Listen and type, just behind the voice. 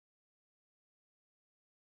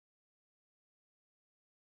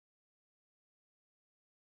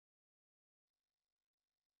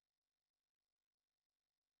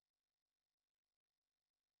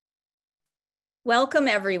Welcome,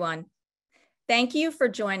 everyone. Thank you for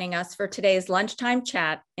joining us for today's lunchtime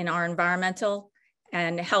chat in our environmental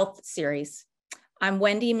and health series. I'm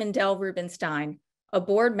Wendy Mindell-Rubenstein, a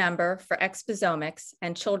board member for Exposomics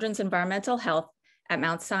and Children's Environmental Health at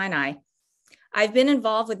Mount Sinai. I've been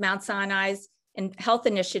involved with Mount Sinai's health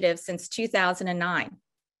initiative since 2009.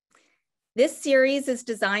 This series is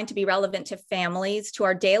designed to be relevant to families, to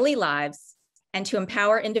our daily lives, and to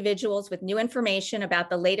empower individuals with new information about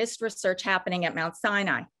the latest research happening at Mount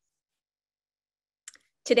Sinai.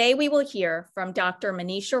 Today, we will hear from Dr.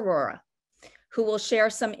 Manish Arora, who will share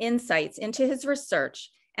some insights into his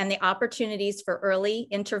research and the opportunities for early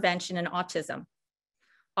intervention in autism.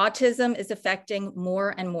 Autism is affecting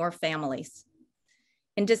more and more families.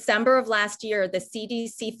 In December of last year, the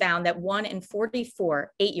CDC found that 1 in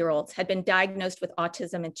 44 8-year-olds had been diagnosed with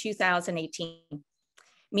autism in 2018.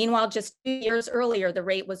 Meanwhile, just 2 years earlier, the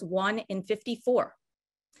rate was 1 in 54.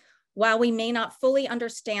 While we may not fully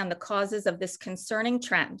understand the causes of this concerning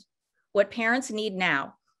trend, what parents need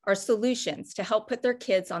now are solutions to help put their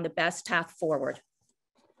kids on the best path forward.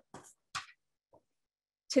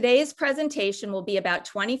 Today's presentation will be about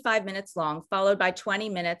 25 minutes long, followed by 20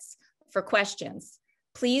 minutes for questions.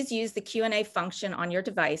 Please use the Q&A function on your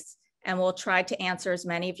device, and we'll try to answer as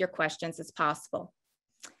many of your questions as possible.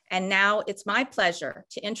 And now it's my pleasure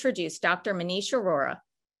to introduce Dr. Manish Arora,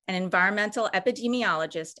 an environmental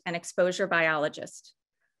epidemiologist and exposure biologist.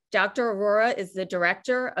 Dr. Arora is the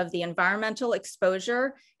director of the Environmental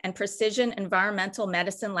Exposure and Precision Environmental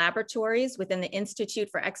Medicine Laboratories within the Institute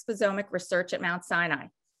for Exposomic Research at Mount Sinai.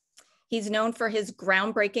 He's known for his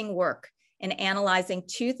groundbreaking work in analyzing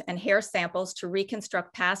tooth and hair samples to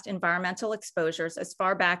reconstruct past environmental exposures as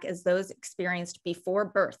far back as those experienced before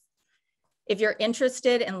birth. If you're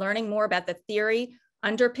interested in learning more about the theory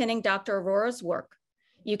underpinning Dr. Arora's work,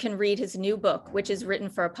 you can read his new book, which is written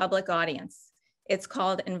for a public audience. It's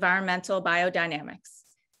called Environmental Biodynamics.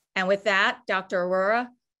 And with that, Dr. Arora,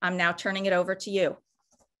 I'm now turning it over to you.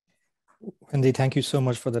 Wendy, thank you so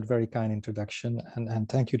much for that very kind introduction. And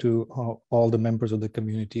thank you to all the members of the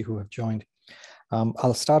community who have joined.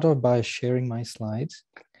 I'll start off by sharing my slides.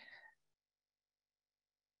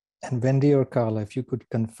 And Wendy or Carla, if you could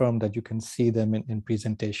confirm that you can see them in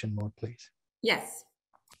presentation mode, please. Yes.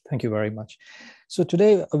 Thank you very much. So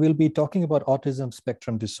today we'll be talking about autism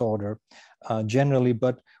spectrum disorder generally,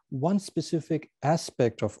 but one specific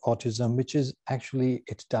aspect of autism, which is actually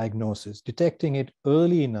its diagnosis, detecting it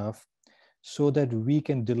early enough so that we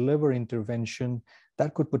can deliver intervention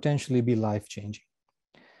that could potentially be life-changing.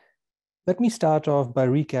 Let me start off by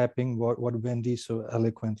recapping what Wendy so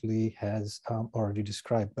eloquently has already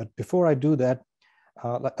described. But before I do that,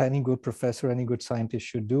 like any good professor, any good scientist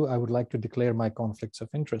should do, I would like to declare my conflicts of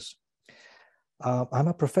interest. I'm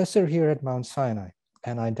a professor here at Mount Sinai,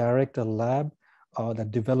 and I direct a lab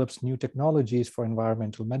that develops new technologies for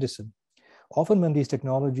environmental medicine. Often when these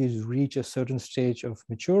technologies reach a certain stage of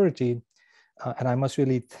maturity, and I must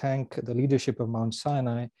really thank the leadership of Mount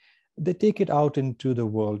Sinai, they take it out into the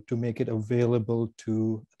world to make it available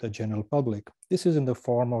to the general public. This is in the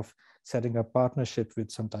form of setting up partnerships with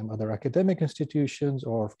sometimes other academic institutions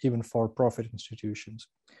or even for-profit institutions.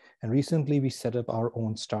 And recently we set up our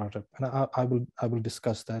own startup, and I will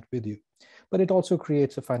discuss that with you. But it also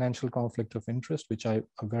creates a financial conflict of interest, which I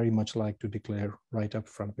very much like to declare right up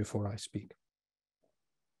front before I speak.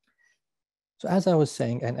 So as I was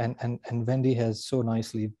saying, and Wendy has so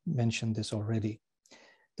nicely mentioned this already,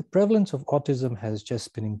 the prevalence of autism has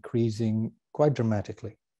just been increasing quite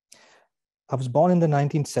dramatically. I was born in the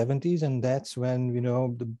 1970s, and that's when,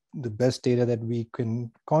 the best data that we can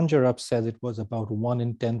conjure up says it was about 1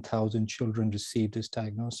 in 10,000 children received this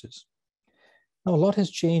diagnosis. Now, a lot has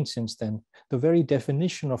changed since then. The very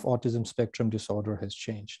definition of autism spectrum disorder has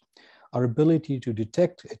changed. Our ability to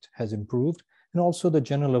detect it has improved, and also the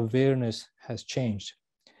general awareness has changed.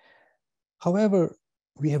 However,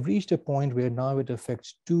 we have reached a point where now it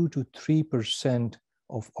affects 2 to 3%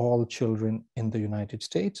 of all children in the United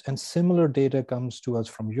States, and similar data comes to us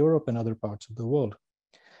from Europe and other parts of the world.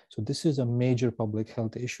 So this is a major public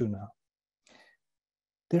health issue now.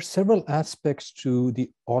 There are several aspects to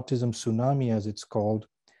the autism tsunami, as it's called,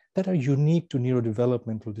 that are unique to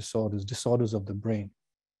neurodevelopmental disorders, disorders of the brain.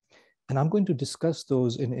 And I'm going to discuss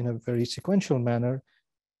those in a very sequential manner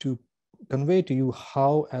to convey to you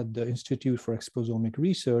how at the Institute for Exposomic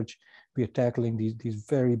Research, we are tackling these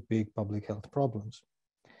very big public health problems.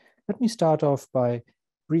 Let me start off by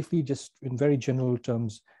briefly, just in very general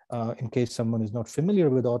terms, in case someone is not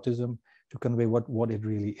familiar with autism, to convey what it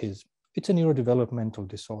really is. It's a neurodevelopmental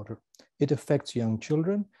disorder. It affects young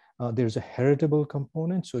children, There's a heritable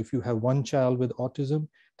component. So if you have one child with autism,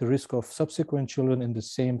 the risk of subsequent children in the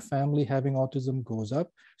same family having autism goes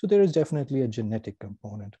up. So there is definitely a genetic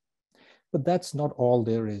component. But that's not all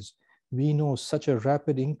there is. We know such a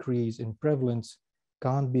rapid increase in prevalence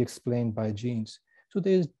can't be explained by genes. So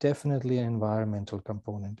there's definitely an environmental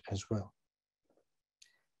component as well.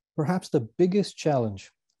 Perhaps the biggest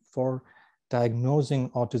challenge for diagnosing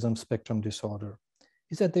autism spectrum disorder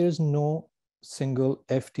is that there is no single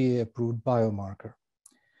FDA-approved biomarker.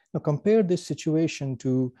 Now compare this situation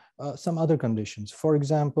to some other conditions. For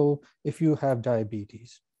example, if you have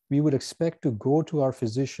diabetes, we would expect to go to our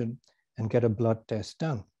physician and get a blood test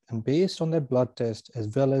done. And based on that blood test,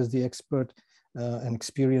 as well as the expert and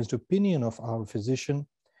experienced opinion of our physician,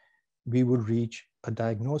 we would reach a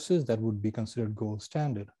diagnosis that would be considered gold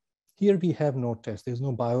standard. Here we have no test, there's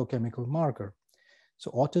no biochemical marker. So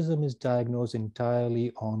autism is diagnosed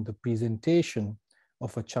entirely on the presentation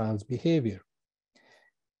of a child's behavior.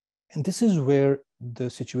 And this is where the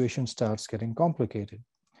situation starts getting complicated.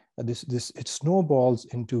 It snowballs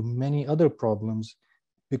into many other problems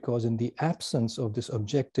because in the absence of this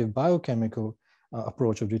objective biochemical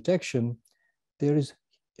approach of detection, there is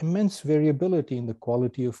immense variability in the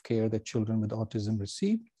quality of care that children with autism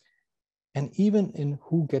receive, and even in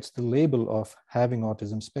who gets the label of having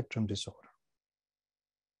autism spectrum disorder.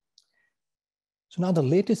 So now the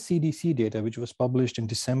latest CDC data, which was published in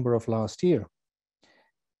December of last year,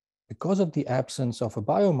 because of the absence of a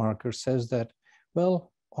biomarker, says that,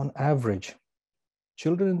 well, on average,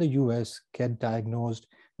 children in the US get diagnosed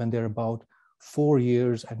when they're about 4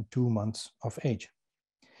 years and 2 months of age.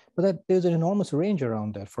 But there's an enormous range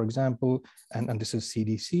around that. For example, and this is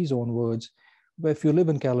CDC's own words, where if you live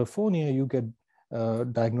in California, you get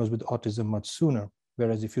diagnosed with autism much sooner,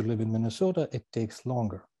 whereas if you live in Minnesota, it takes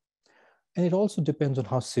longer. And it also depends on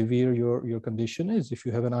how severe your condition is. If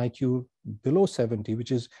you have an IQ below 70,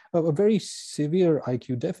 which is a very severe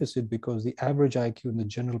IQ deficit because the average IQ in the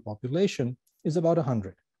general population is about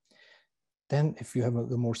 100. Then if you have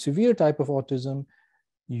a more severe type of autism,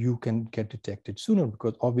 you can get detected sooner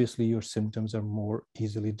because obviously your symptoms are more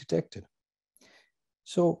easily detected.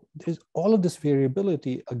 So there's all of this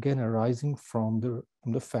variability, again, arising from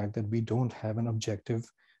the fact that we don't have an objective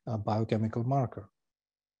biochemical marker.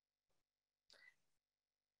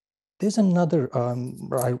 There's another,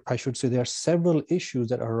 I should say, there are several issues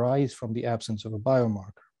that arise from the absence of a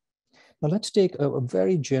biomarker. Now let's take a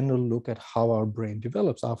very general look at how our brain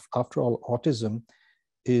develops. After all, autism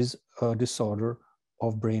is a disorder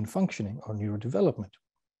of brain functioning or neurodevelopment.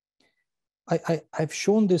 I've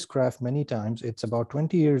shown this graph many times. It's about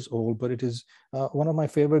 20 years old, but it is one of my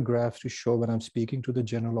favorite graphs to show when I'm speaking to the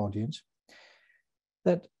general audience,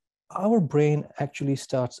 that our brain actually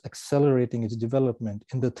starts accelerating its development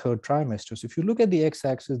in the third trimester. So if you look at the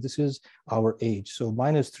x-axis, this is our age. So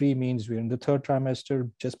 -3 means we're in the third trimester,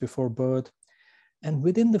 just before birth. And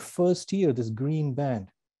within the first year, this green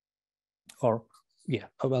band, or yeah,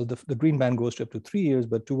 well, the green band goes to up to 3 years,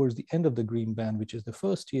 but towards the end of the green band, which is the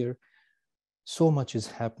first year, so much is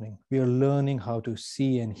happening. We are learning how to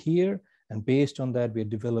see and hear, and based on that, we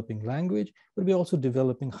are developing language, but we're also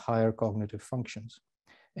developing higher cognitive functions.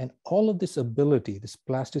 And all of this ability, this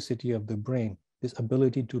plasticity of the brain, this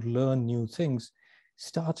ability to learn new things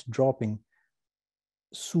starts dropping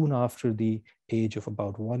soon after the age of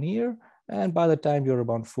about 1 year. And by the time you're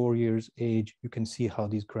about 4 years age, you can see how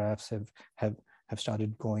these graphs have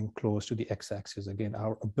started going close to the x-axis. Again,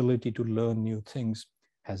 our ability to learn new things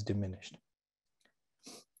has diminished.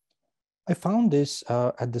 I found this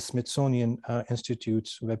at the Smithsonian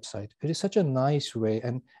Institute's website. It is such a nice way,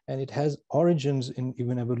 and it has origins in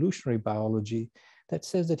even evolutionary biology that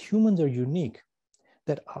says that humans are unique,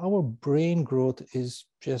 that our brain growth is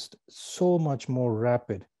just so much more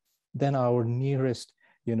rapid than our nearest,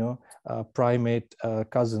 primate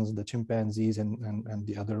cousins, the chimpanzees and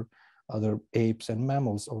the other apes and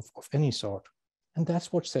mammals of any sort. And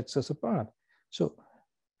that's what sets us apart. So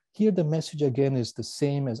here the message again is the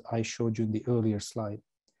same as I showed you in the earlier slide,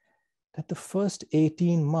 that the first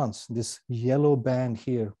 18 months, this yellow band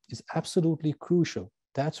here, is absolutely crucial.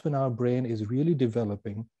 That's when our brain is really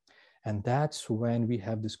developing, and that's when we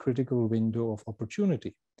have this critical window of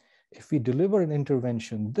opportunity. If we deliver an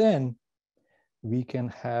intervention, then we can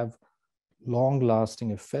have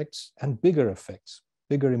long-lasting effects and bigger effects,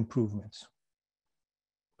 bigger improvements.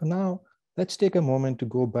 But now let's take a moment to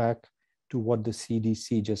go back to what the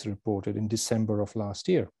CDC just reported in December of last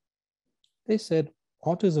year. They said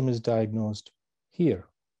autism is diagnosed here,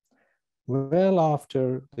 well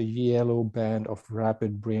after the yellow band of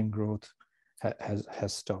rapid brain growth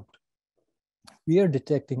has stopped. We are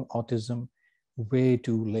detecting autism way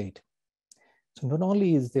too late. So not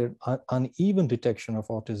only is there uneven detection of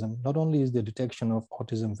autism, not only is the detection of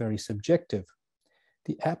autism very subjective,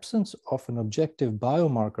 the absence of an objective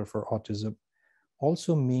biomarker for autism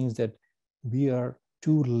also means that we are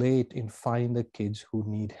too late in finding the kids who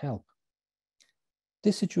need help.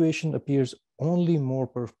 This situation appears only more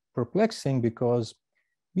perplexing because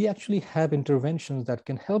we actually have interventions that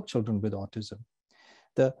can help children with autism.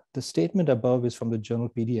 The statement above is from the journal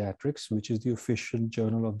Pediatrics, which is the official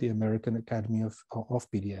journal of the American Academy of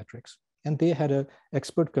Pediatrics. And they had an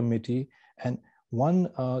expert committee, and one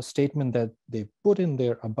statement that they put in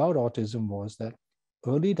there about autism was that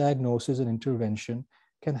early diagnosis and intervention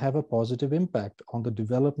can have a positive impact on the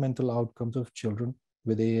developmental outcomes of children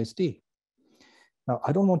with ASD. Now,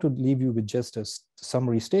 I don't want to leave you with just a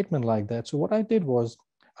summary statement like that. So what I did was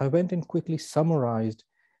I went and quickly summarized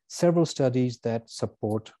several studies that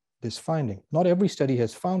support this finding. Not every study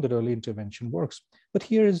has found that early intervention works, but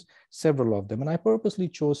here is several of them. And I purposely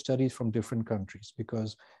chose studies from different countries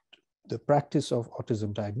because the practice of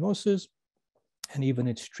autism diagnosis and even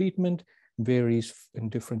its treatment varies in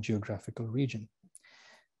different geographical regions.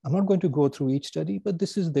 I'm not going to go through each study, but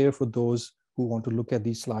this is there for those who want to look at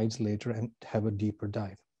these slides later and have a deeper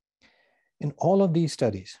dive. In all of these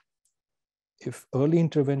studies, if early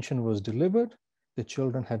intervention was delivered, the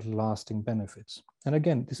children had lasting benefits. And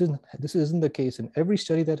again, this isn't the case in every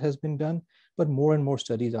study that has been done, but more and more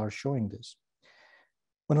studies are showing this.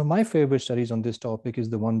 One of my favorite studies on this topic is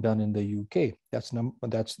the one done in the UK. That's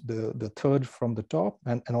the third from the top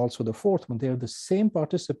and also the fourth one. They're the same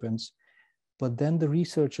participants, but then the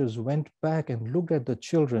researchers went back and looked at the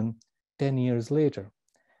children 10 years later.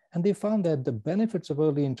 And they found that the benefits of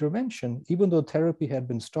early intervention, even though therapy had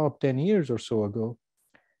been stopped 10 years or so ago,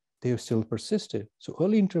 they have still persisted. So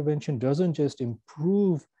early intervention doesn't just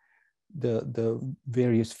improve the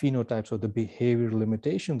various phenotypes or the behavioral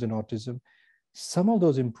limitations in autism. Some of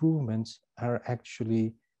those improvements are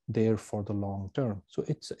actually there for the long term. So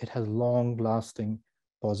it has long-lasting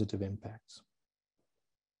positive impacts.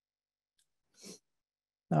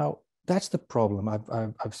 Now, that's the problem.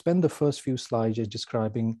 I've spent the first few slides just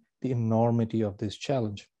describing the enormity of this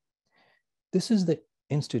challenge. This is the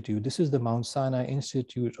institute, this is the Mount Sinai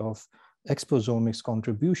Institute of Exposomics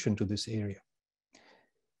contribution to this area.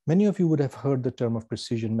 Many of you would have heard the term of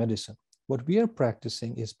precision medicine. What we are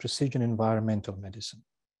practicing is precision environmental medicine.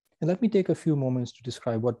 And let me take a few moments to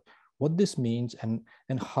describe what this means and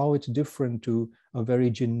how it's different to a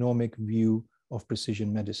very genomic view of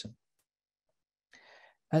precision medicine.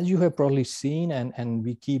 As you have probably seen, and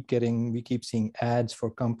we keep seeing ads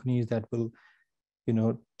for companies that will,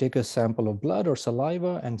 take a sample of blood or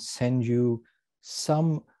saliva and send you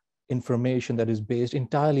some information that is based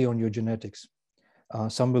entirely on your genetics.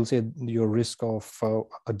 Some will say your risk of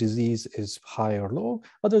a disease is high or low.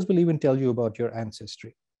 Others will even tell you about your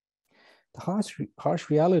ancestry. The harsh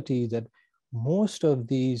reality is that most of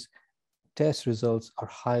these test results are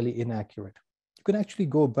highly inaccurate. You can actually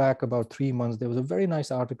go back about 3 months. There was a very nice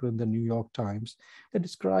article in the New York Times that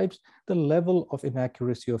describes the level of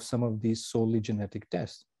inaccuracy of some of these solely genetic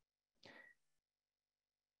tests.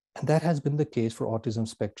 And that has been the case for autism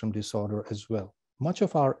spectrum disorder as well. Much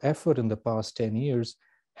of our effort in the past 10 years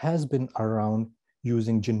has been around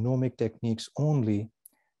using genomic techniques only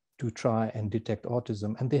to try and detect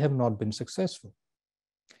autism, and they have not been successful.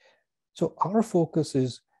 So our focus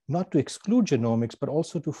is not to exclude genomics, but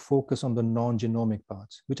also to focus on the non-genomic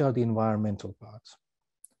parts, which are the environmental parts.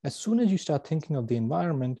 As soon as you start thinking of the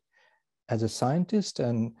environment as a scientist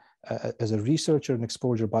and as a researcher in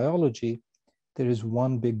exposure biology, there is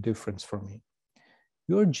one big difference for me.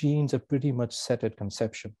 Your genes are pretty much set at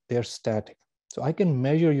conception. They're static. So I can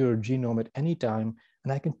measure your genome at any time,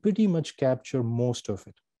 and I can pretty much capture most of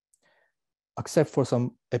it, except for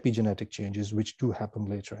some epigenetic changes, which do happen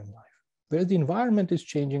later in life. Whereas the environment is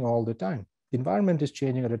changing all the time. The environment is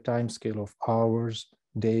changing at a time scale of hours,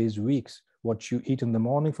 days, weeks. What you eat in the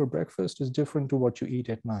morning for breakfast is different to what you eat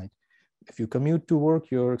at night. If you commute to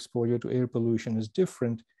work, your exposure to air pollution is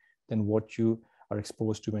different than what you are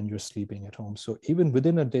exposed to when you're sleeping at home. So even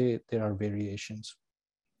within a day, there are variations.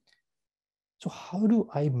 So how do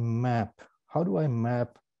I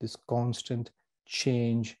map this constant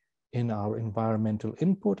change in our environmental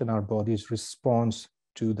input and our body's response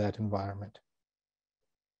to that environment?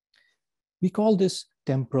 We call this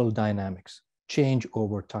temporal dynamics, change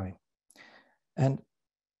over time. And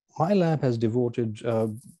my lab has devoted,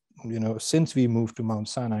 since we moved to Mount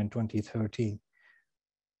Sinai in 2013,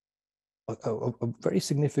 a very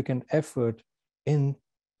significant effort in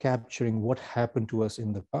capturing what happened to us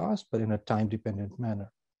in the past, but in a time-dependent manner.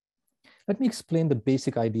 Let me explain the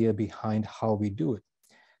basic idea behind how we do it.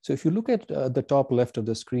 So if you look at the top left of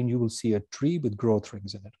the screen, you will see a tree with growth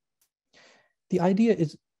rings in it. The idea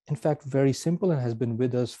is, in fact, very simple and has been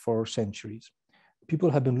with us for centuries. People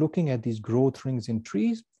have been looking at these growth rings in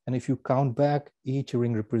trees, and if you count back, each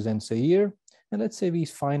ring represents a year. And let's say we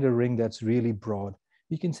find a ring that's really broad.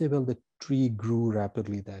 We can say, well, the tree grew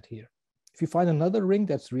rapidly that year. If you find another ring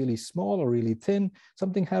that's really small or really thin,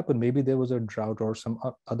 something happened. Maybe there was a drought or some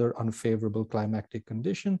other unfavorable climatic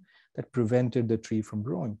condition that prevented the tree from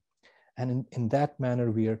growing. And in that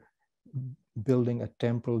manner, we are building a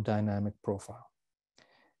temporal dynamic profile.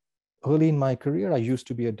 Early in my career, I used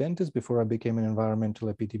to be a dentist before I became an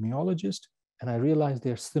environmental epidemiologist, and I realized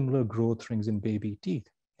there are similar growth rings in baby teeth,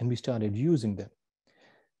 and we started using them.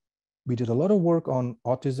 We did a lot of work on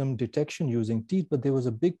autism detection using teeth, but there was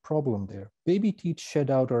a big problem there. Baby teeth shed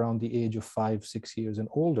out around the age of 5, 6 years and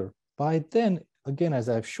older. By then, again, as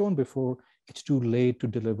I've shown before, it's too late to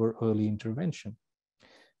deliver early intervention.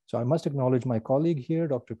 So I must acknowledge my colleague here,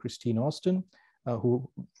 Dr. Christine Austin,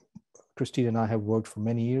 Christine and I have worked for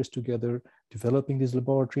many years together developing these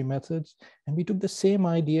laboratory methods. And we took the same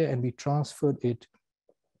idea and we transferred it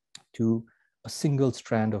to a single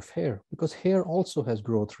strand of hair, because hair also has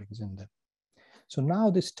growth rings in them. So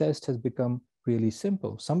now this test has become really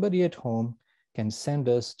simple. Somebody at home can send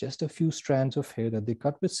us just a few strands of hair that they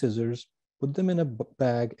cut with scissors, put them in a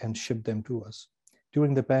bag and ship them to us.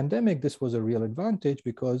 During the pandemic, this was a real advantage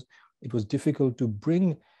because it was difficult to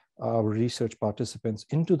bring our research participants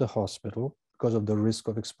into the hospital because of the risk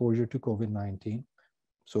of exposure to COVID-19.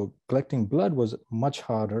 So collecting blood was much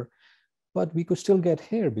harder, but we could still get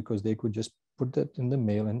hair because they could just put that in the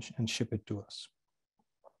mail and ship it to us.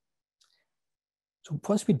 So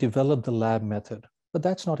first we developed the lab method, but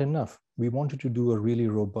that's not enough. We wanted to do a really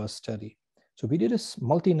robust study. So we did a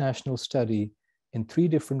multinational study in 3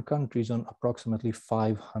 different countries on approximately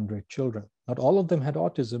 500 children. Not all of them had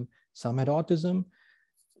autism. Some had autism,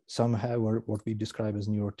 some were what we describe as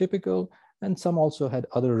neurotypical, and some also had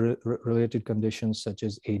other related conditions such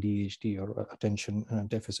as ADHD or attention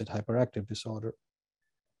deficit hyperactive disorder.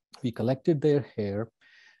 We collected their hair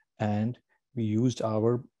and we used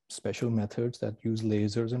our special methods that use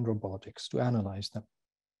lasers and robotics to analyze them.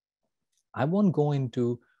 I won't go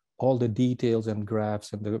into all the details and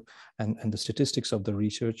graphs and the statistics of the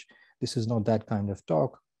research. This is not that kind of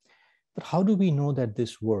talk. But how do we know that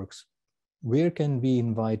this works? Where can we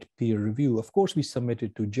invite peer review? Of course, we submit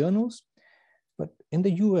it to journals, but in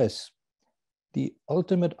the US, the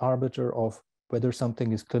ultimate arbiter of whether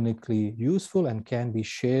something is clinically useful and can be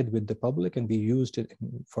shared with the public and be used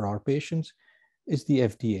for our patients is the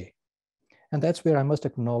FDA. And that's where I must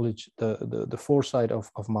acknowledge the foresight of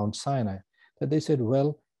Mount Sinai, that they said,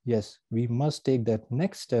 well, yes, we must take that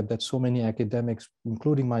next step that so many academics,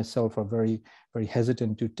 including myself, are very, very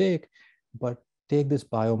hesitant to take, but take this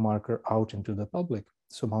biomarker out into the public.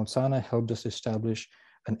 So Mount Sinai helped us establish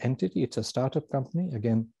an entity. It's a startup company.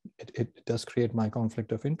 Again, it does create my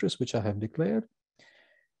conflict of interest, which I have declared.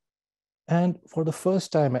 And for the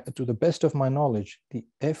first time, to the best of my knowledge, the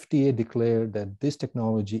FDA declared that this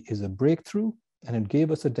technology is a breakthrough, and it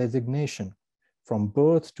gave us a designation from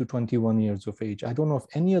birth to 21 years of age. I don't know of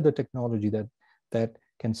any other technology that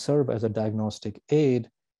can serve as a diagnostic aid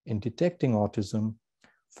in detecting autism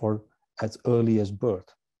for as early as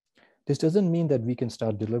birth. This doesn't mean that we can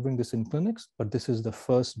start delivering this in clinics, but this is the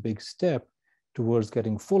first big step towards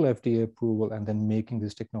getting full FDA approval and then making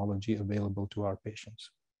this technology available to our patients.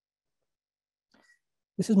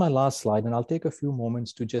 This is my last slide, and I'll take a few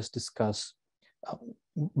moments to just discuss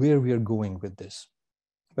where we are going with this.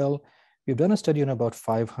 Well, we've done a study on about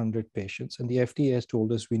 500 patients, and the FDA has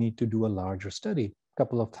told us we need to do a larger study, a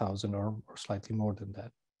couple of thousand or slightly more than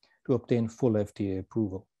that, to obtain full FDA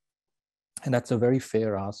approval. And that's a very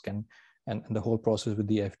fair ask, and the whole process with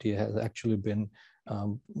the FDA has actually been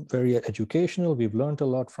very educational. We've learned a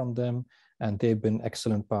lot from them, and they've been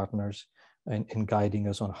excellent partners in guiding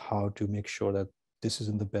us on how to make sure that this is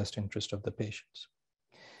in the best interest of the patients.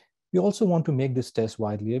 We also want to make this test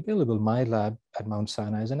widely available. My lab at Mount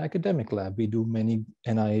Sinai is an academic lab. We do many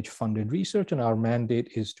NIH-funded research, and our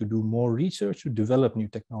mandate is to do more research to develop new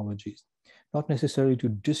technologies, not necessarily to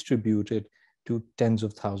distribute it to tens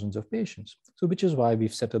of thousands of patients. So which is why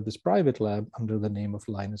we've set up this private lab under the name of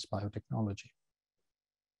Linus Biotechnology.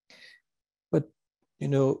 But, you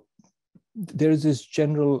know, there is this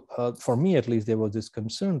general, for me at least, there was this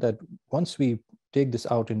concern that once we take this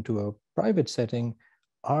out into a private setting,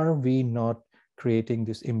 are we not creating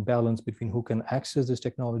this imbalance between who can access this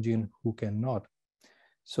technology and who cannot?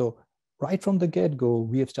 So right from the get-go,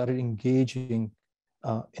 we have started engaging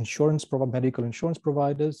medical insurance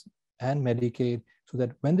providers and Medicaid, so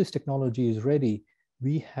that when this technology is ready,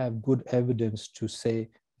 we have good evidence to say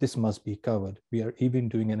this must be covered. We are even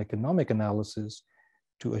doing an economic analysis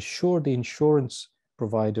to assure the insurance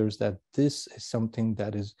providers that this is something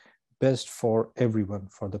that is best for everyone,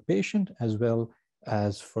 for the patient as well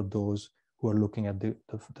as for those who are looking at the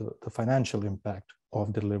financial impact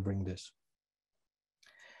of delivering this.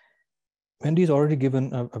 Wendy's already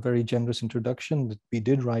given a very generous introduction that we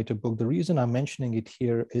did write a book. The reason I'm mentioning it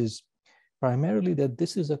here is primarily that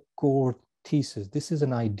this is a core thesis. This is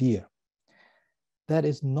an idea that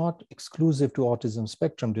is not exclusive to autism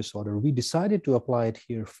spectrum disorder. We decided to apply it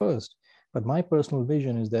here first, but my personal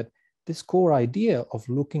vision is that this core idea of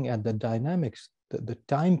looking at the dynamics, the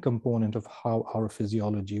time component of how our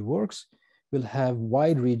physiology works, will have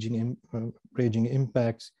wide-ranging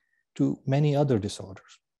impacts to many other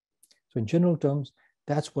disorders. So in general terms,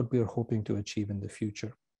 that's what we are hoping to achieve in the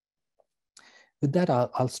future. With that,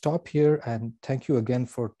 I'll stop here, and thank you again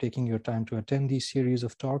for taking your time to attend these series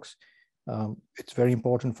of talks. It's very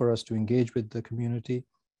important for us to engage with the community,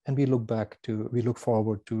 and we look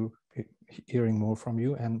forward to hearing more from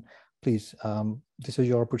you. And please, this is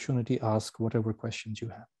your opportunity. Ask whatever questions you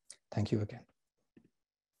have. Thank you again.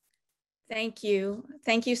 Thank you.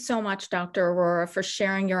 Thank you so much, Dr. Arora, for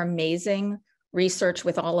sharing your amazing research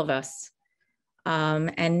with all of us.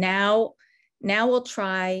 And now we'll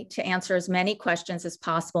try to answer as many questions as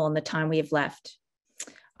possible in the time we have left.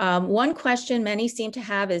 One question many seem to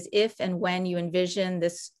have is if and when you envision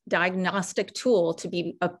this diagnostic tool to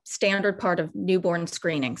be a standard part of newborn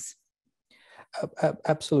screenings.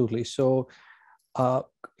 Absolutely. So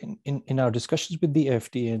in our discussions with the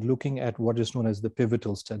FDA and looking at what is known as the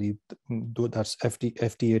pivotal study, that's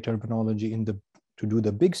FDA terminology, to do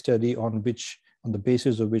the big study on the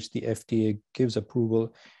basis of which the FDA gives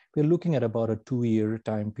approval, we're looking at about a 2-year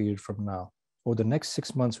time period from now. Over the next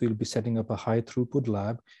 6 months, we'll be setting up a high throughput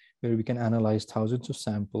lab where we can analyze thousands of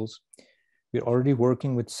samples. We're already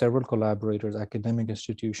working with several collaborators, academic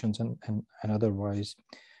institutions and otherwise,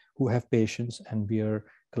 who have patients, and we are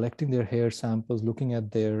collecting their hair samples, looking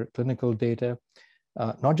at their clinical data.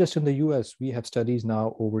 Not just in the US, we have studies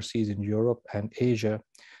now overseas in Europe and Asia.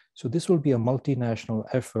 So this will be a multinational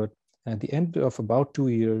effort. And at the end of about 2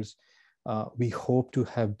 years, we hope to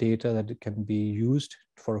have data that can be used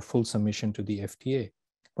for a full submission to the FDA.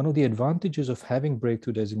 One of the advantages of having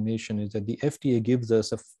breakthrough designation is that the FDA gives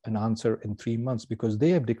us an answer in 3 months, because they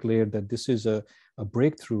have declared that this is a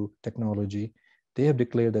breakthrough technology. They have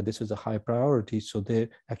declared that this is a high priority, so they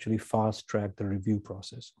actually fast track the review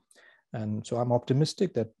process. And so I'm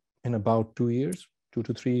optimistic that in about 2 years, 2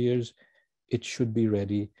 to 3 years, it should be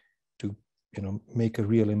ready to make a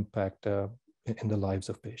real impact in the lives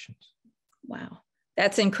of patients. Wow,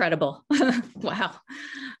 that's incredible. Wow.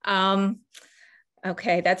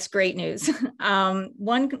 Okay, that's great news.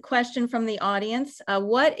 One question from the audience.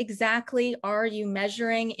 What exactly are you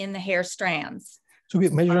measuring in the hair strands? So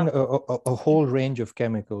we're measuring a whole range of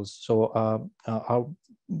chemicals. So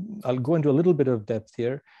I'll go into a little bit of depth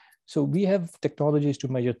here. So we have technologies to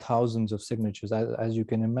measure thousands of signatures. As you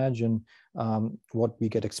can imagine, what we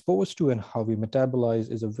get exposed to and how we metabolize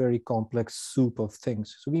is a very complex soup of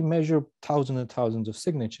things. So we measure thousands and thousands of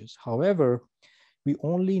signatures. However, we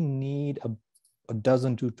only need a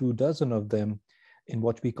dozen to 2 dozen of them in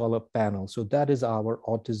what we call a panel. So that is our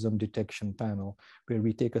autism detection panel, where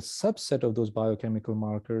we take a subset of those biochemical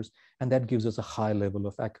markers, and that gives us a high level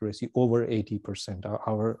of accuracy, over 80%.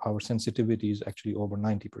 Our sensitivity is actually over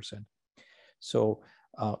 90%. So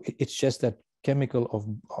it's just that chemical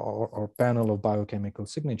or panel of biochemical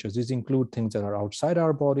signatures. These include things that are outside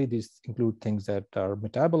our body. These include things that are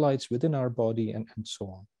metabolites within our body, and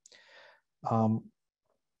so on.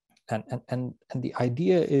 And the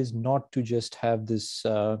idea is not to just have this,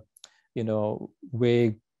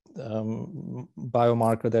 vague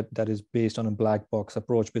biomarker that is based on a black box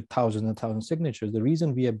approach with thousands and thousands of signatures. The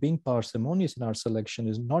reason we are being parsimonious in our selection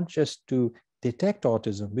is not just to detect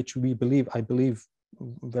autism, which I believe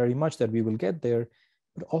very much that we will get there,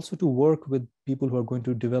 but also to work with people who are going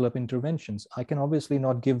to develop interventions. I can obviously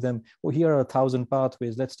not give them, oh, here are 1,000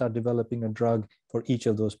 pathways, let's start developing a drug for each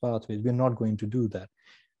of those pathways. We're not going to do that.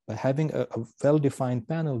 By having a well-defined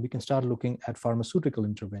panel, we can start looking at pharmaceutical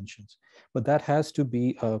interventions. But that has to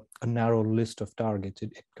be a narrow list of targets.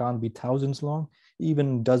 It can't be thousands long.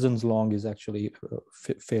 Even dozens long is actually a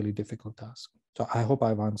fairly difficult task. So I hope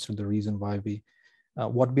I've answered the reason why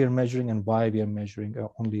what we are measuring and why we are measuring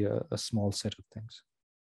only a small set of things.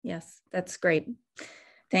 Yes, that's great.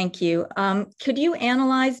 Thank you. Could you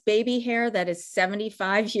analyze baby hair that is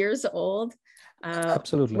 75 years old?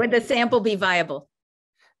 Absolutely. Would the sample be viable?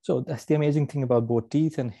 So that's the amazing thing about both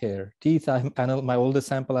teeth and hair. Teeth, my oldest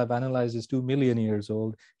sample I've analyzed is 2 million years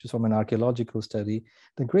old, just from an archaeological study.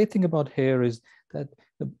 The great thing about hair is that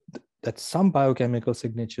that some biochemical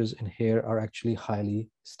signatures in hair are actually highly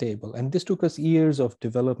stable. And this took us years of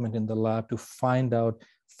development in the lab to find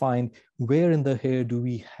where in the hair do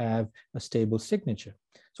we have a stable signature.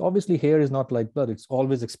 So obviously hair is not like blood. It's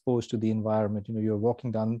always exposed to the environment. You know, you're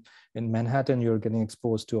walking down in Manhattan, you're getting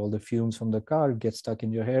exposed to all the fumes from the car, it gets stuck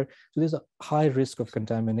in your hair. So there's a high risk of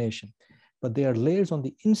contamination. But there are layers on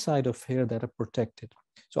the inside of hair that are protected.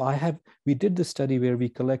 So we did this study where we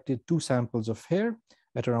collected 2 samples of hair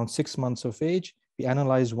at around 6 months of age. We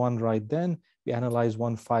analyzed one right then. We analyzed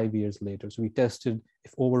one 5 years later. So we tested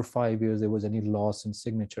if over 5 years there was any loss in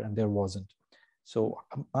signature, and there wasn't. So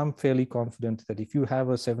I'm fairly confident that if you have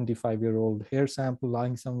a 75-year-old hair sample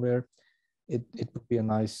lying somewhere, it would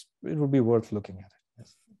be worth looking at it.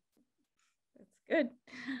 Yes. That's good.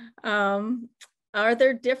 Are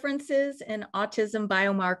there differences in autism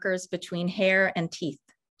biomarkers between hair and teeth?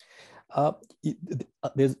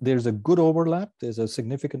 There's a good overlap. There's a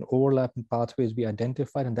significant overlap in pathways we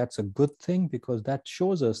identified, and that's a good thing because that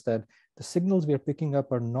shows us that the signals we are picking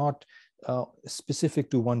up are not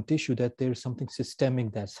specific to one tissue, that there's something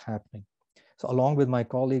systemic that's happening. So along with my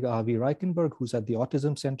colleague Avi Reichenberg, who's at the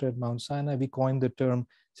Autism Center at Mount Sinai, we coined the term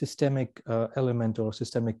systemic element or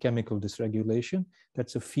systemic chemical dysregulation.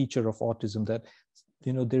 That's a feature of autism that,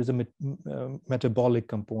 you know, there's a metabolic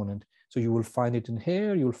component. So you will find it in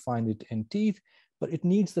hair, you'll find it in teeth, but it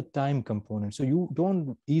needs the time component. So you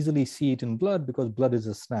don't easily see it in blood because blood is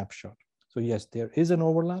a snapshot. So yes, there is an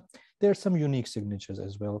overlap. There are some unique signatures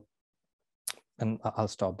as well. And I'll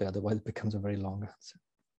stop there, otherwise it becomes a very long answer.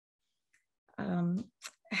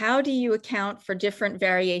 How do you account for different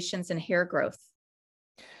variations in hair growth?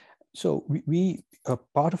 So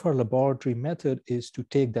part of our laboratory method is to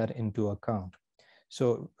take that into account.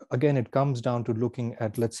 So again, it comes down to looking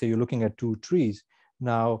at, let's say you're looking at 2 trees.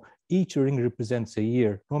 Now, each ring represents a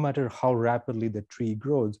year, no matter how rapidly the tree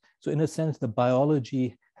grows. So in a sense, the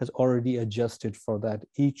biology has already adjusted for that.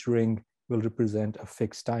 Each ring will represent a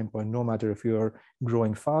fixed time point, no matter if you're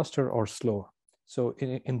growing faster or slower. So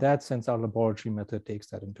in that sense, our laboratory method takes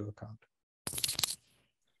that into account.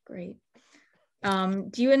 Great.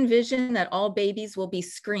 Do you envision that all babies will be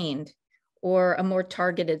screened or a more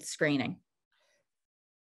targeted screening?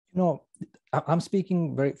 You know, I'm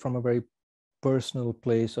speaking from a very personal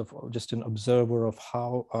place of just an observer of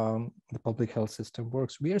how the public health system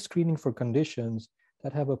works. We are screening for conditions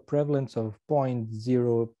that have a prevalence of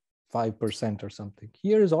 0.05% or something.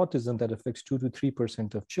 Here is autism that affects 2 to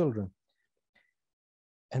 3% of children.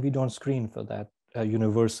 And we don't screen for that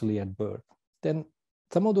universally at birth. Then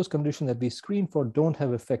some of those conditions that we screen for don't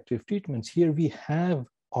have effective treatments. Here we have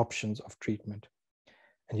options of treatment,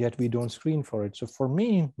 and yet we don't screen for it. So for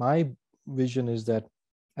me, my vision is that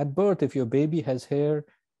at birth, if your baby has hair,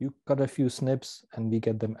 you cut a few snips and we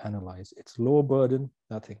get them analyzed. It's low burden,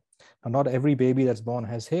 nothing. Now, not every baby that's born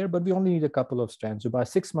has hair, but we only need a couple of strands. So by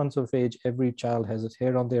 6 months of age, every child has a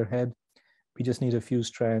hair on their head. We just need a few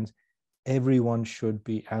strands. Everyone should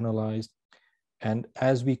be analyzed. And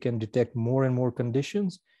as we can detect more and more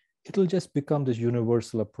conditions, it'll just become this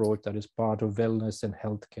universal approach that is part of wellness and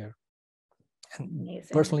healthcare. And amazing.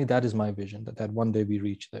 Personally, that is my vision, that one day we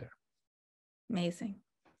reach there. Amazing.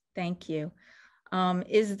 Thank you.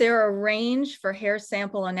 Is there a range for hair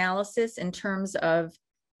sample analysis in terms of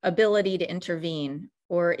ability to intervene,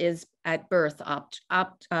 or is at birth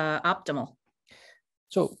optimal?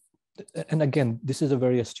 So, and again, this is a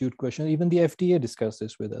very astute question. Even the FDA discussed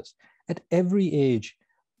this with us. At every age,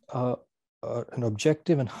 an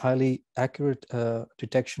objective and highly accurate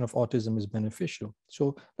detection of autism is beneficial.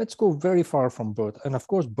 So let's go very far from birth. And of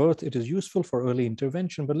course, birth, it is useful for early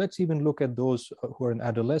intervention, but let's even look at those who are in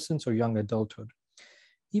adolescence or young adulthood.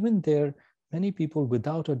 Even there, many people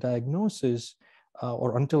without a diagnosis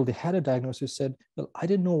or until they had a diagnosis said, well, I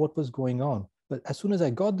didn't know what was going on. But as soon as I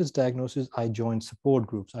got this diagnosis, I joined support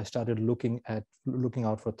groups. I started looking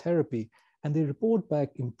out for therapy, and they report back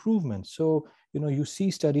improvements. So, you know, you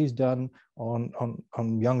see studies done on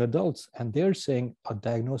young adults, and they're saying a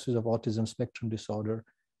diagnosis of autism spectrum disorder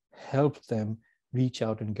helped them reach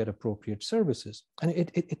out and get appropriate services. And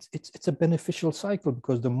it's a beneficial cycle,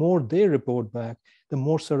 because the more they report back, the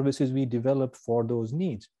more services we develop for those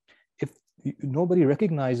needs. If nobody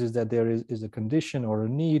recognizes that there is a condition or a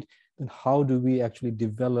need, then how do we actually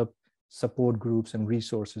develop support groups and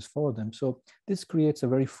resources for them? So this creates a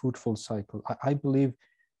very fruitful cycle. I believe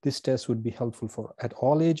this test would be helpful for at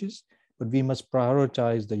all ages, but we must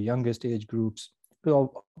prioritize the youngest age groups.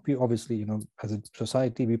 We obviously, you know, as a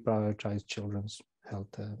society, we prioritize children's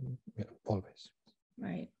health always.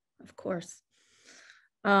 Right, of course.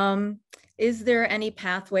 Is there any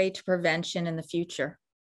pathway to prevention in the future?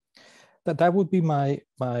 That would be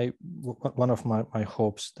one of my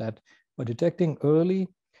hopes, that by detecting early,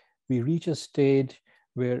 we reach a stage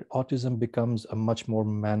where autism becomes a much more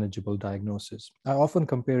manageable diagnosis. I often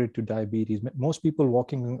compare it to diabetes. Most people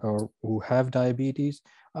walking or who have diabetes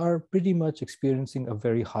are pretty much experiencing a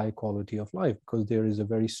very high quality of life because there is a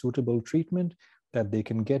very suitable treatment that they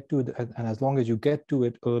can get to. And as long as you get to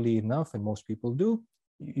it early enough, and most people do,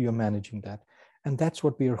 you're managing that. And that's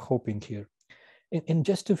what we are hoping here. In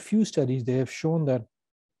just a few studies, they have shown that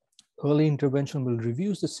early intervention will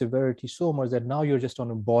reduce the severity so much that now you're just on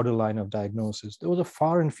a borderline of diagnosis. Those are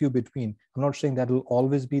far and few between. I'm not saying that will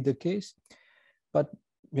always be the case, but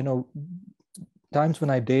times when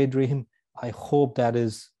I daydream, I hope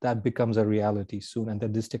that becomes a reality soon, and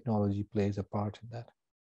that this technology plays a part in that.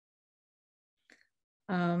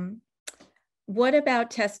 What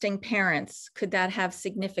about testing parents? Could that have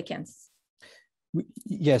significance?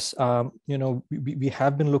 Yes, we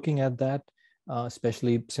have been looking at that.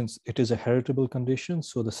 Especially since it is a heritable condition.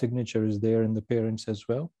 So the signature is there in the parents as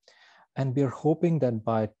well. And we're hoping that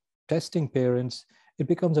by testing parents, it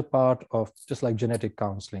becomes a part of, just like genetic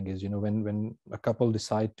counseling is, when a couple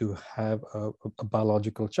decide to have a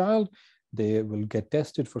biological child, they will get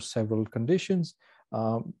tested for several conditions.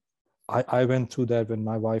 I went through that when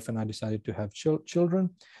my wife and I decided to have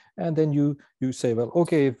children. And then you say, well,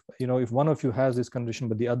 okay, if one of you has this condition,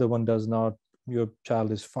 but the other one does not, your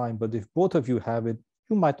child is fine. But if both of you have it,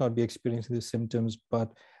 you might not be experiencing the symptoms,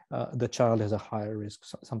 but the child has a higher risk,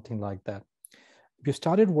 something like that. We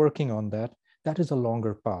started working on that. That is a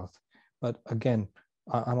longer path. But again,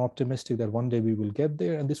 I'm optimistic that one day we will get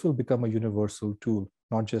there, and this will become a universal tool,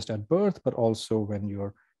 not just at birth, but also when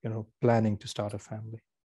you're planning to start a family.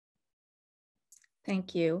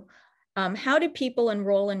 Thank you. How do people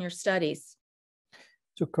enroll in your studies?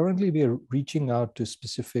 So currently we are reaching out to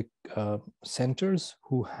specific centers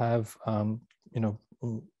who have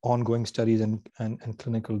ongoing studies and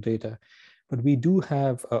clinical data. But we do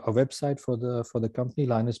have a website for the company,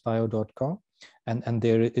 linusbio.com, and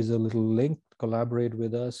there is a little link, collaborate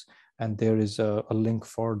with us, and there is a link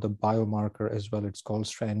for the biomarker as well. It's called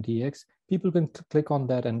StrandDX. People can click on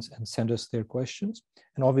that and send us their questions.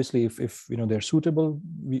 And obviously, if they're suitable,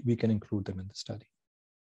 we can include them in the study.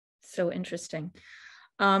 So interesting.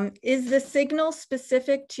 Is the signal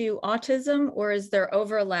specific to autism, or is there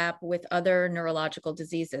overlap with other neurological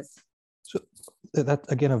diseases? So that's,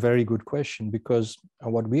 again, a very good question, because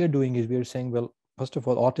what we are doing is we are saying, well, first of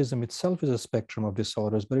all, autism itself is a spectrum of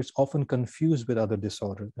disorders, but it's often confused with other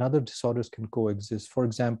disorders. And other disorders can coexist. For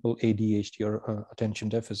example, ADHD, or attention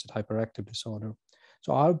deficit hyperactive disorder.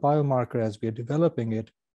 So our biomarker, as we are developing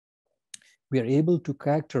it, we are able to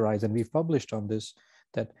characterize, and we've published on this,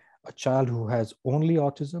 that a child who has only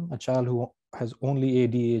autism, a child who has only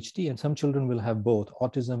ADHD, and some children will have both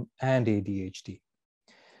autism and ADHD.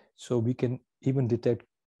 So we can even detect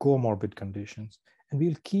comorbid conditions. And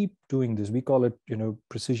we'll keep doing this. We call it,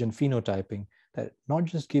 precision phenotyping, that not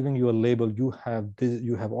just giving you a label, you have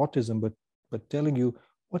autism, but telling you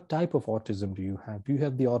what type of autism do you have? Do you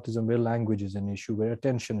have the autism where language is an issue, where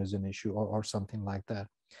attention is an issue, or something like that?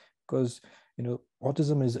 Because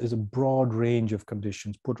autism is a broad range of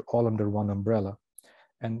conditions put all under one umbrella.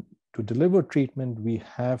 And to deliver treatment, we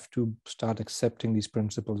have to start accepting these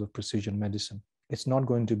principles of precision medicine. It's not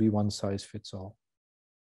going to be one size fits all.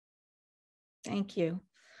 Thank you.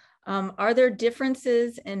 Are there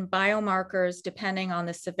differences in biomarkers depending on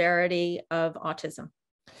the severity of autism?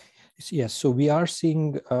 Yes, so we are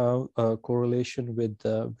seeing a correlation with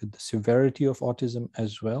the severity of autism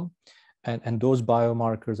as well. And those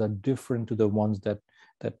biomarkers are different to the ones that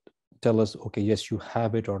tell us, okay, yes, you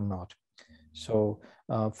have it or not. So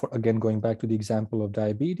again, going back to the example of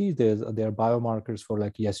diabetes, there are biomarkers for,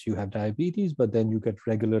 like, yes, you have diabetes, but then you get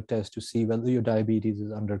regular tests to see whether your diabetes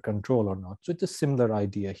is under control or not. So it's a similar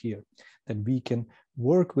idea here, that we can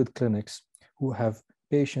work with clinics who have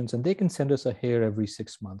patients, and they can send us a hair every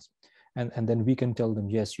 6 months. And then we can tell them,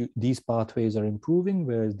 yes, these pathways are improving,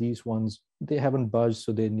 whereas these ones, they haven't budged,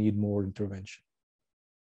 so they need more intervention.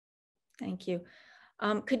 Thank you.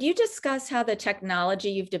 Could you discuss how the technology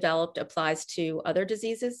you've developed applies to other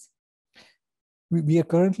diseases? We are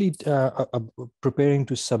currently preparing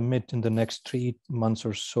to submit in the next 3 months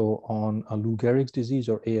or so on Lou Gehrig's disease,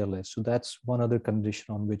 or ALS. So that's one other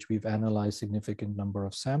condition on which we've analyzed significant number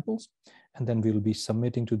of samples. And then we'll be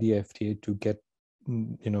submitting to the FDA to get,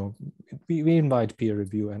 we invite peer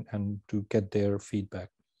review and to get their feedback.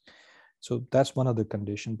 So that's one of the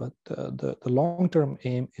conditions. But the long-term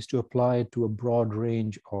aim is to apply it to a broad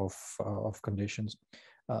range of conditions.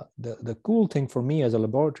 The cool thing for me as a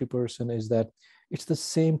laboratory person is that it's the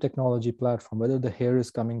same technology platform, whether the hair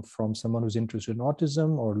is coming from someone who's interested in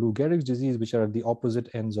autism or Lou Gehrig's disease, which are at the opposite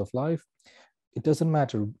ends of life. It doesn't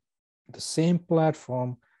matter. The same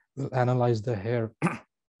platform will analyze the hair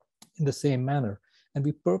in the same manner. And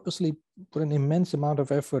we purposely put an immense amount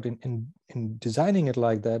of effort in designing it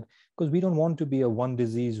like that, because we don't want to be a one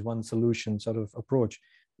disease, one solution sort of approach.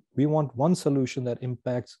 We want one solution that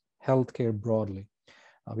impacts healthcare broadly.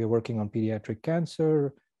 We are working on pediatric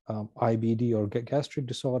cancer, IBD or gastric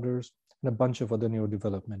disorders, and a bunch of other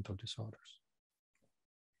neurodevelopmental disorders.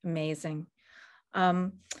 Amazing.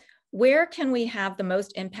 Where can we have the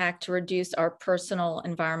most impact to reduce our personal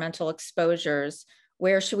environmental exposures?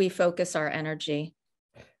 Where should we focus our energy?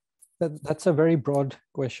 That's a very broad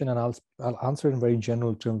question, and I'll answer in very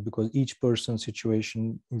general terms because each person's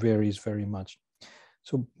situation varies very much.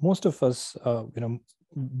 So most of us,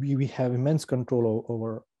 we have immense control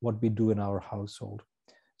over what we do in our household.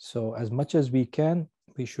 So as much as we can,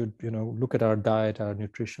 we should, look at our diet, our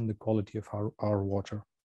nutrition, the quality of our water.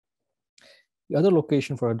 The other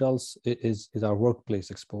location for adults is our workplace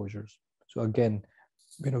exposures. So again,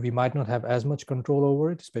 we might not have as much control over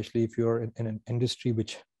it, especially if you're in an industry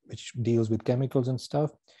which deals with chemicals and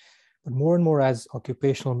stuff. But more and more as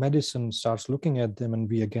occupational medicine starts looking at them, and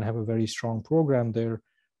we again have a very strong program there,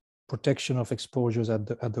 protection of exposures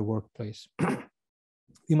at the workplace.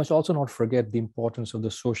 We must also not forget the importance of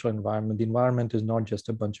the social environment. The environment is not just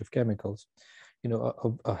a bunch of chemicals.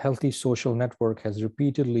 A healthy social network has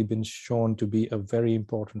repeatedly been shown to be a very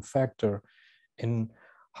important factor in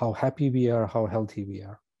how happy we are, how healthy we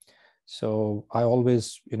are. So I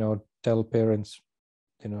always, tell parents,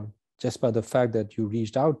 just by the fact that you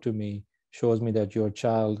reached out to me shows me that your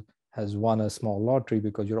child has won a small lottery,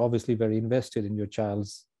 because you're obviously very invested in your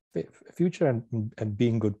child's future and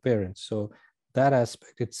being good parents. So that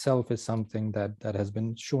aspect itself is something that has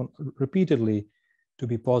been shown repeatedly to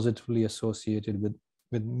be positively associated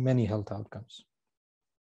with many health outcomes.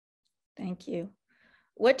 Thank you.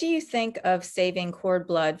 What do you think of saving cord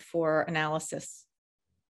blood for analysis?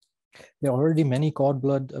 There are already many cord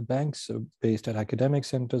blood banks based at academic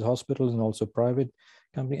centers, hospitals, and also private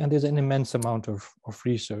companies, and there's an immense amount of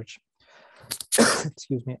research.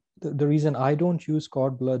 Excuse me. The reason I don't use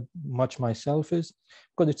cord blood much myself is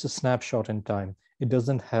because it's a snapshot in time. It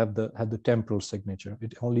doesn't have the temporal signature.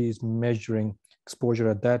 It only is measuring exposure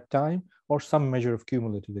at that time or some measure of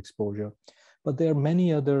cumulative exposure. But there are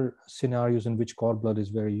many other scenarios in which cord blood is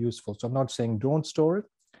very useful. So I'm not saying don't store it,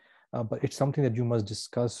 but it's something that you must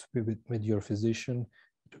discuss with your physician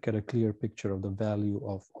to get a clear picture of the value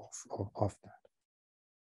of that.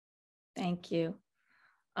 Thank you.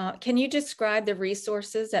 Can you describe the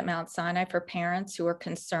resources at Mount Sinai for parents who are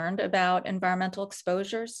concerned about environmental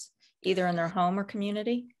exposures, either in their home or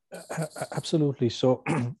community? Absolutely. So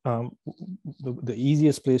the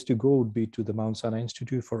easiest place to go would be to the Mount Sinai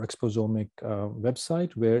Institute for Exposomic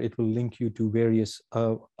website, where it will link you to various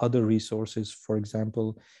other resources. For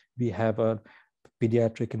example, we have a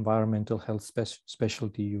pediatric environmental health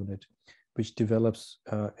specialty unit, which develops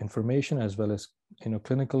information as well as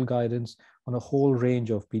clinical guidance on a whole range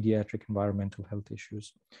of pediatric environmental health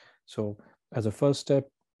issues. So as a first step,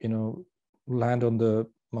 land on the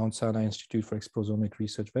Mount Sinai Institute for Exposomic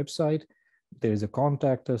Research website. There is a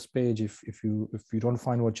contact us page. If you don't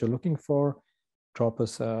find what you're looking for, drop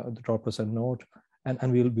us a note,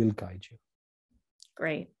 and we'll guide you.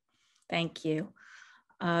 Great, thank you.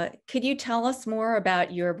 Could you tell us more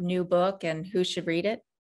about your new book and who should read it?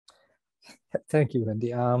 Thank you,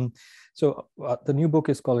 Wendy. So the new book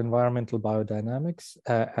is called Environmental Biodynamics,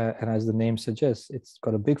 and as the name suggests, it's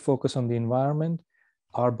got a big focus on the environment,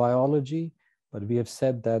 our biology. But we have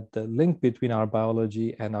said that the link between our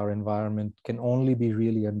biology and our environment can only be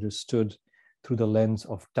really understood through the lens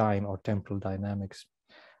of time or temporal dynamics.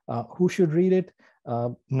 Who should read it?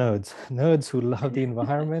 Nerds who love the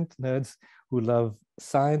environment, nerds who love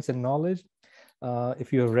science and knowledge.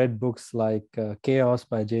 If you have read books like Chaos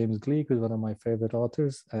by James Gleick, who's one of my favorite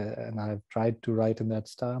authors, and I've tried to write in that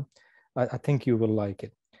style, I think you will like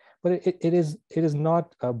it. But it is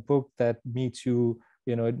not a book that meets you.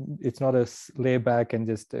 It's not a layback and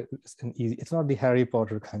just an easy. It's not the Harry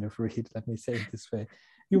Potter kind of read. Let me say it this way.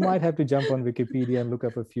 You might have to jump on Wikipedia and look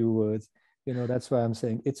up a few words. That's why I'm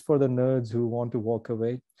saying it's for the nerds who want to walk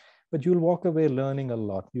away. But you'll walk away learning a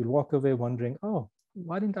lot. You'll walk away wondering, oh,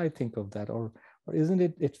 why didn't I think of that? Or isn't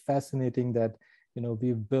it fascinating that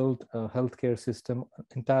we've built a healthcare system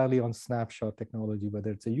entirely on snapshot technology,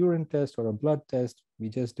 whether it's a urine test or a blood test, we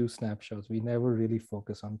just do snapshots. We never really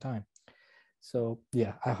focus on time. So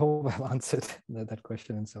yeah, I hope I've answered that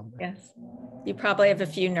question in some way. Yes, you probably have a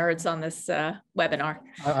few nerds on this webinar.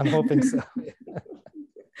 I'm hoping so.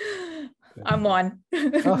 I'm one.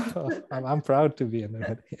 I'm proud to be a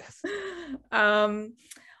nerd, yes.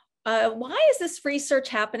 Why is this research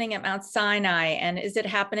happening at Mount Sinai, and is it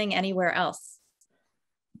happening anywhere else?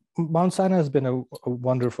 Mount Sinai has been a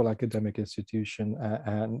wonderful academic institution,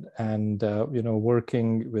 and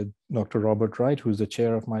working with Dr. Robert Wright, who's the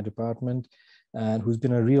chair of my department, and who's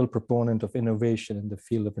been a real proponent of innovation in the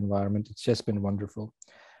field of environment. It's just been wonderful.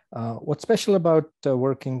 What's special about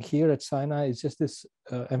working here at Sinai is just this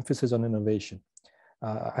emphasis on innovation.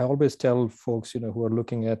 I always tell folks, who are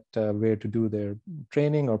looking at where to do their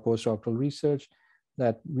training or postdoctoral research,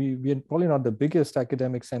 that we are probably not the biggest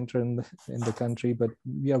academic center in the country, but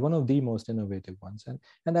we are one of the most innovative ones, and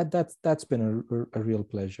that's been a real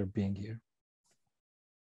pleasure being here.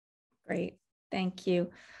 Great, thank you.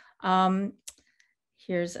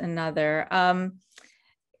 Here's another.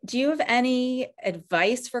 Do you have any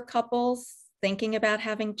advice for couples thinking about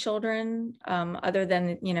having children, other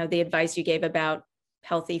than the advice you gave about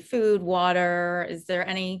healthy food, water? Is there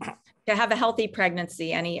any, to have a healthy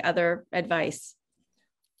pregnancy, any other advice?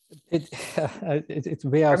 It's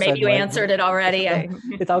way outside. Or maybe you answered it already.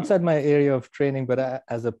 It's outside my area of training, but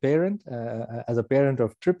as a parent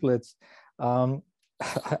of triplets, I'll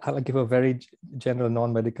give a very general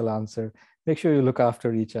non-medical answer. Make sure you look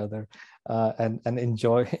after each other and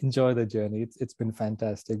enjoy the journey. It's been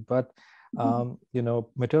fantastic. But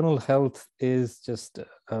maternal health is just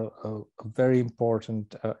a very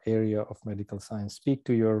important area of medical science. Speak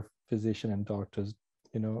to your physician and doctors,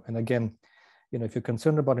 and again, if you're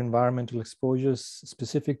concerned about environmental exposures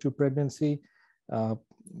specific to pregnancy,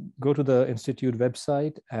 go to the Institute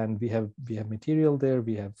website, and we have material there.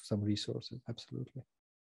 We have some resources. Absolutely.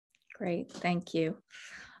 Great, thank you.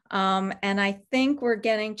 And I think we're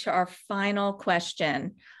getting to our final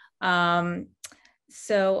question.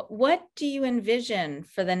 So what do you envision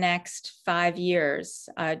for the next 5 years?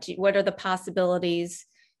 What are the possibilities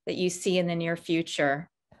that you see in the near future?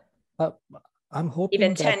 I'm hoping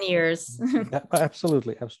even 10 years.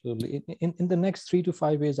 Absolutely. In the next 3 to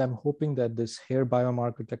 5 years, I'm hoping that this hair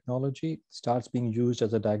biomarker technology starts being used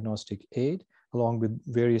as a diagnostic aid, along with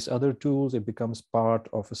various other tools. It becomes part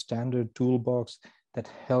of a standard toolbox that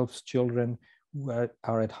helps children who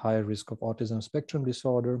are at higher risk of autism spectrum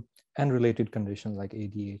disorder and related conditions like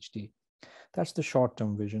ADHD. That's the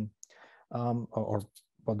short-term vision, or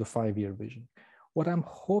the 5-year vision. What I'm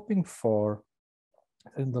hoping for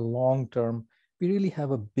in the long term, we really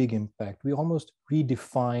have a big impact. We almost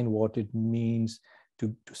redefine what it means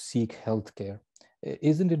to seek healthcare.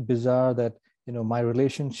 Isn't it bizarre that my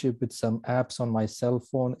relationship with some apps on my cell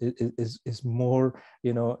phone is more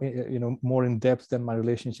more in depth than my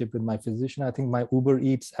relationship with my physician? I think my Uber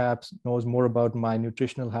Eats app knows more about my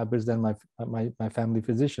nutritional habits than my family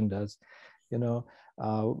physician does.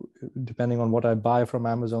 Depending on what I buy from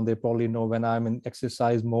Amazon, they probably know when I'm in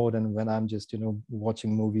exercise mode and when I'm just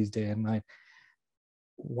watching movies day and night.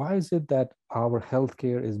 Why is it that our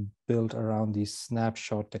healthcare is built around these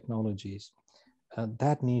snapshot technologies?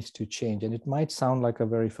 That needs to change. And it might sound like a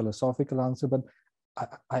very philosophical answer, but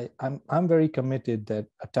I'm very committed that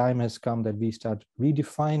a time has come that we start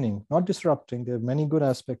redefining, not disrupting. There are many good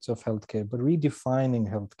aspects of healthcare, but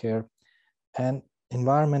redefining healthcare, and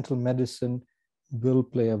environmental medicine will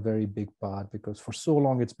play a very big part, because for so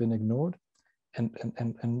long it's been ignored, and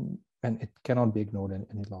it cannot be ignored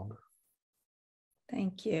any longer.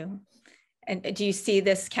 Thank you. And do you see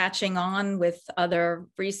this catching on with other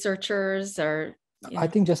researchers, or? I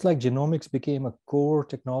think just like genomics became a core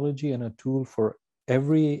technology and a tool for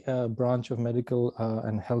every branch of medical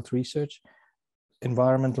and health research,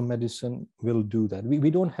 environmental medicine will do that. We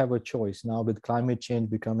don't have a choice now, with climate change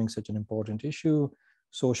becoming such an important issue,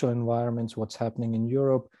 social environments, what's happening in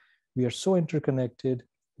Europe. We are so interconnected.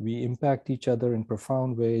 We impact each other in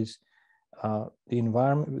profound ways. The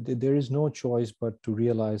environment, there is no choice but to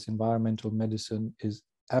realize environmental medicine is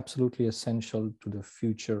absolutely essential to the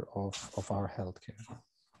future of our healthcare.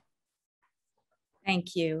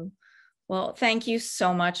 Thank you. Well, thank you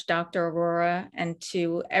so much, Dr. Arora, and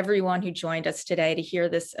to everyone who joined us today to hear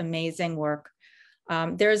this amazing work.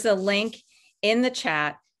 There's a link in the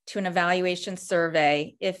chat to an evaluation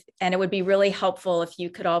survey, and it would be really helpful if you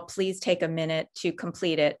could all please take a minute to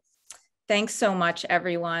complete it. Thanks so much,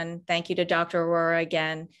 everyone. Thank you to Dr. Arora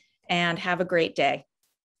again, and have a great day.